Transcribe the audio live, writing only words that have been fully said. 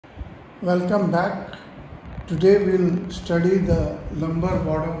Welcome back. Today we will study the Lummer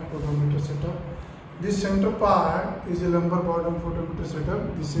Brodhum photometer setup. This center part is a Lummer Brodhum photometer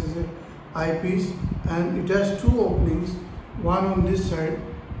setup. This is a eyepiece and it has two openings. One on this side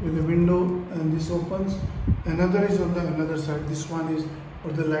with a window and this opens. Another is on the another side. This one is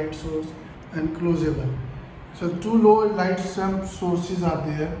for the light source and closable. So two low light sources are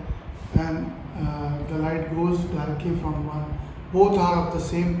there and the light goes directly from one. Both are of the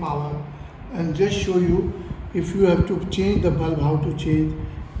same power, and just show you if you have to change the bulb, how to change.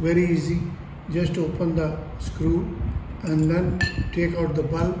 Very easy. Just open the screw and then take out the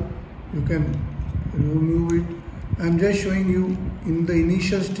bulb. You can remove it. I'm just showing you in the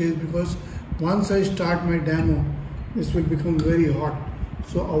initial stage because once I start my demo, this will become very hot.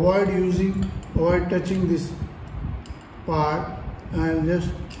 So avoid touching this part and just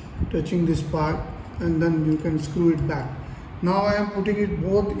touching this part, and then you can screw it back. Now I am putting it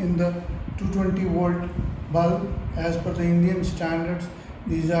both in the 220 volt bulb as per the Indian standards.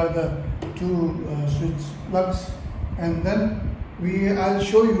 These are the two switch plugs, and then I'll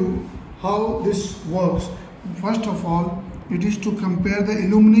show you how this works. First of all, it is to compare the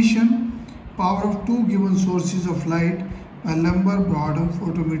illumination power of two given sources of light by Lummer Brodhum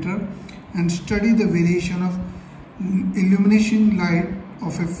photometer and study the variation of illumination light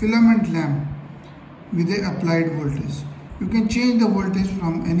of a filament lamp with a applied voltage. You can change the voltage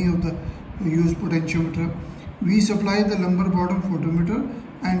from any of the used potentiometer. We supply the Lummer Brodhum photometer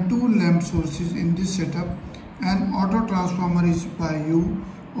and two lamp sources in this setup. An auto transformer is by you,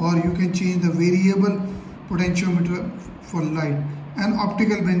 or you can change the variable potentiometer for light. An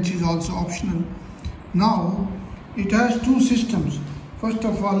optical bench is also optional. Now it has two systems. First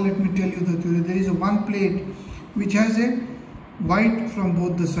of all, let me tell you the theory. There is a one plate which has a white from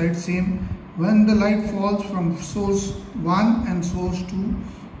both the sides, same. When the light falls from source 1 and source 2,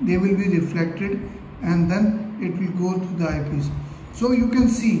 they will be reflected and then it will go to the eyepiece. So you can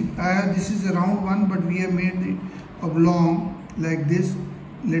see this is a round one, but we have made it oblong like this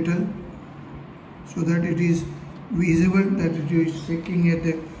little, so that it is visible that it is taking at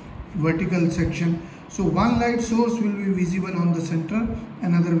the vertical section. So one light source will be visible on the center,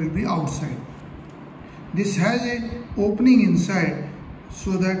 another will be outside. This has a opening inside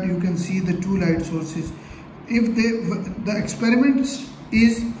so that you can see the two light sources. If the experiment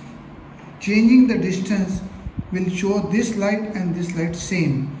is changing the distance, will show this light and this light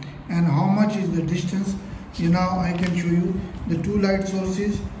same. And how much is the distance? Now I can show you the two light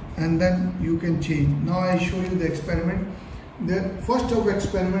sources and then you can change. Now I show you the experiment. The first of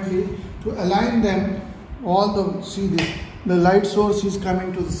experiment is to align them all. See this, the light source is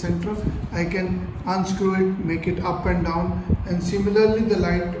coming to the center. I can unscrew it, make it up and down, and similarly the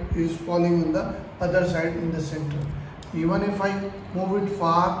light is falling on the other side in the center. Even if I move it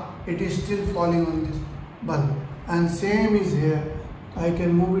far, it is still falling on this bulb. And same is here. I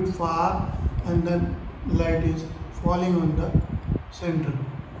can move it far and then light is falling on the center.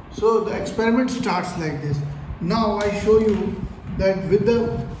 So the experiment starts like this. Now I show you that with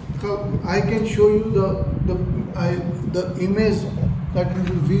I can show you the image that will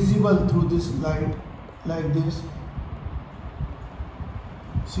be visible through this light like this.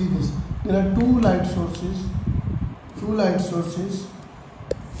 See this. There are two light sources.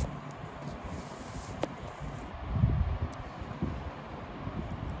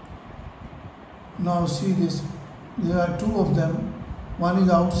 Now see this. There are two of them. One is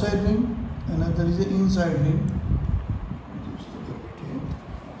outside ring, another is the inside ring.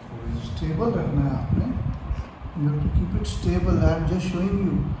 Stable रखना है आपने. You have to keep it stable. I am just showing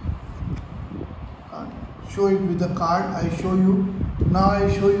you. Show it with the card. I show you. Now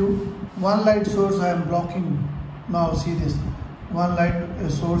I show you one light source I am blocking. Now see this. One light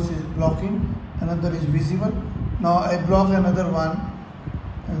source is blocking. Another is visible. Now I block another one.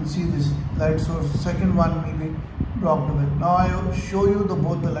 And see this light source. Second one will be blocked away. Now I show you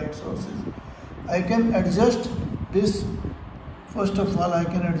both the light sources. I can adjust this. First of all, I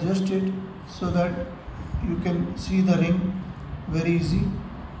can adjust it so that you can see the ring very easy.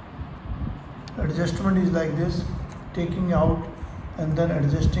 Adjustment is like this, taking out and then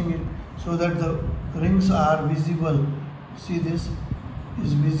adjusting it so that the rings are visible. See, this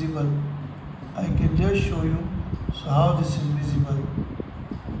is visible. I can just show you how this is visible.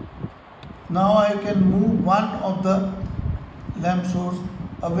 Now I can move one of the lamp source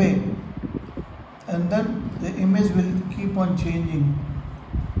away, and then the image will keep on changing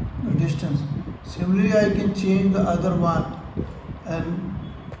the distance. Similarly, I can change the other one, and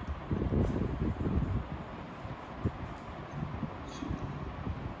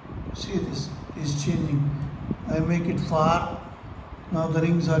see this is changing. I make it far Now the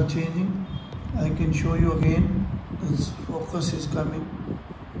rings are changing. I can show you again. This focus is coming.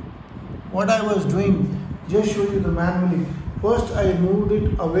 What I was doing, just show you the manually. First I moved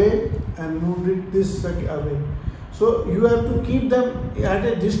it away and moved it this away. So you have to keep them at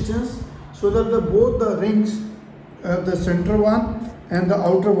a distance so that both the rings, the center one and the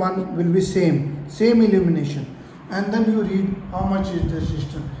outer one will be same illumination. And then you read how much is the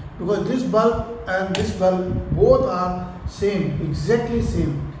resistance. Because this bulb and this bulb both are same, exactly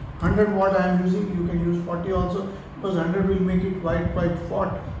same. 100 watt I am using, you can use 40 also, because 100 will make it quite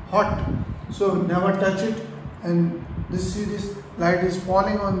hot. So never touch it. And this light is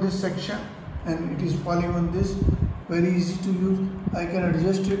falling on this section and it is falling on this. Very easy to use. I can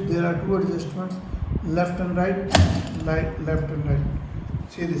adjust it. There are two adjustments, left and right, left and right.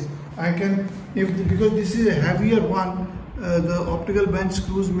 See this. I can, because this is a heavier one, the optical bench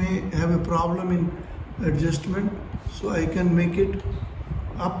screws may have a problem in adjustment. So I can make it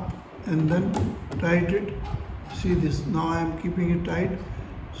up and then tight it. See this. Now I am keeping it tight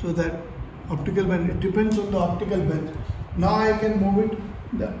so that optical bench, it depends on the optical bench. Now I can move it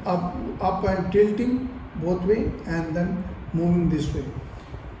up and tilting both way and then moving this way.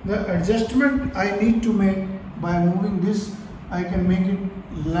 The adjustment I need to make by moving this, I can make it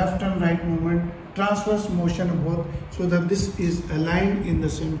left and right movement, transverse motion both, so that this is aligned in the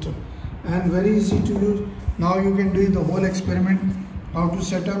center and very easy to use. Now you can do the whole experiment, how to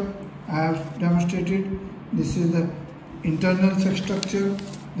set up. I have demonstrated. This is the internal structure.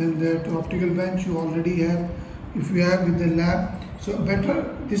 Then the optical bench you already have. If you have with the lab, so better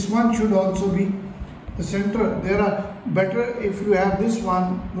this one should also be the center. There are better if you have this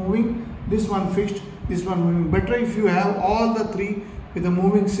one moving, this one fixed, this one moving. Better if you have all the three with a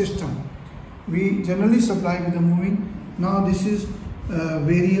moving system. We generally supply with the moving. Now this is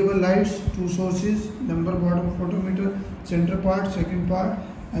variable lights, two sources, Lummer Brodhum photometer, center part, second part,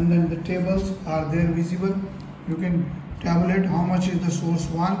 and then the tables are there visible. You can tabulate how much is the source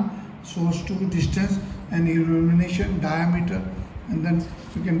 1, source 2, distance and illumination, diameter, and then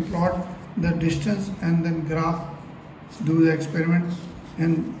you can plot the distance and then graph, do the experiment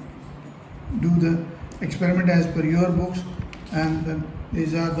and do the experiment as per your books. And then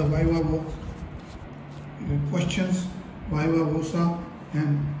these are the Viva books, questions, Viva Vosa,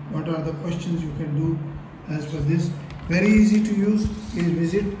 and what are the questions you can do as per this. Very easy to use. Please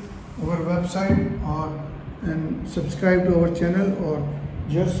visit our website and subscribe to our channel, or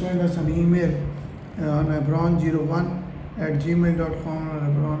just send us an email on abron01@gmail.com or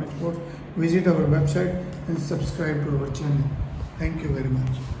Abron Exports. Visit our website and subscribe to our channel. Thank you very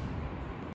much.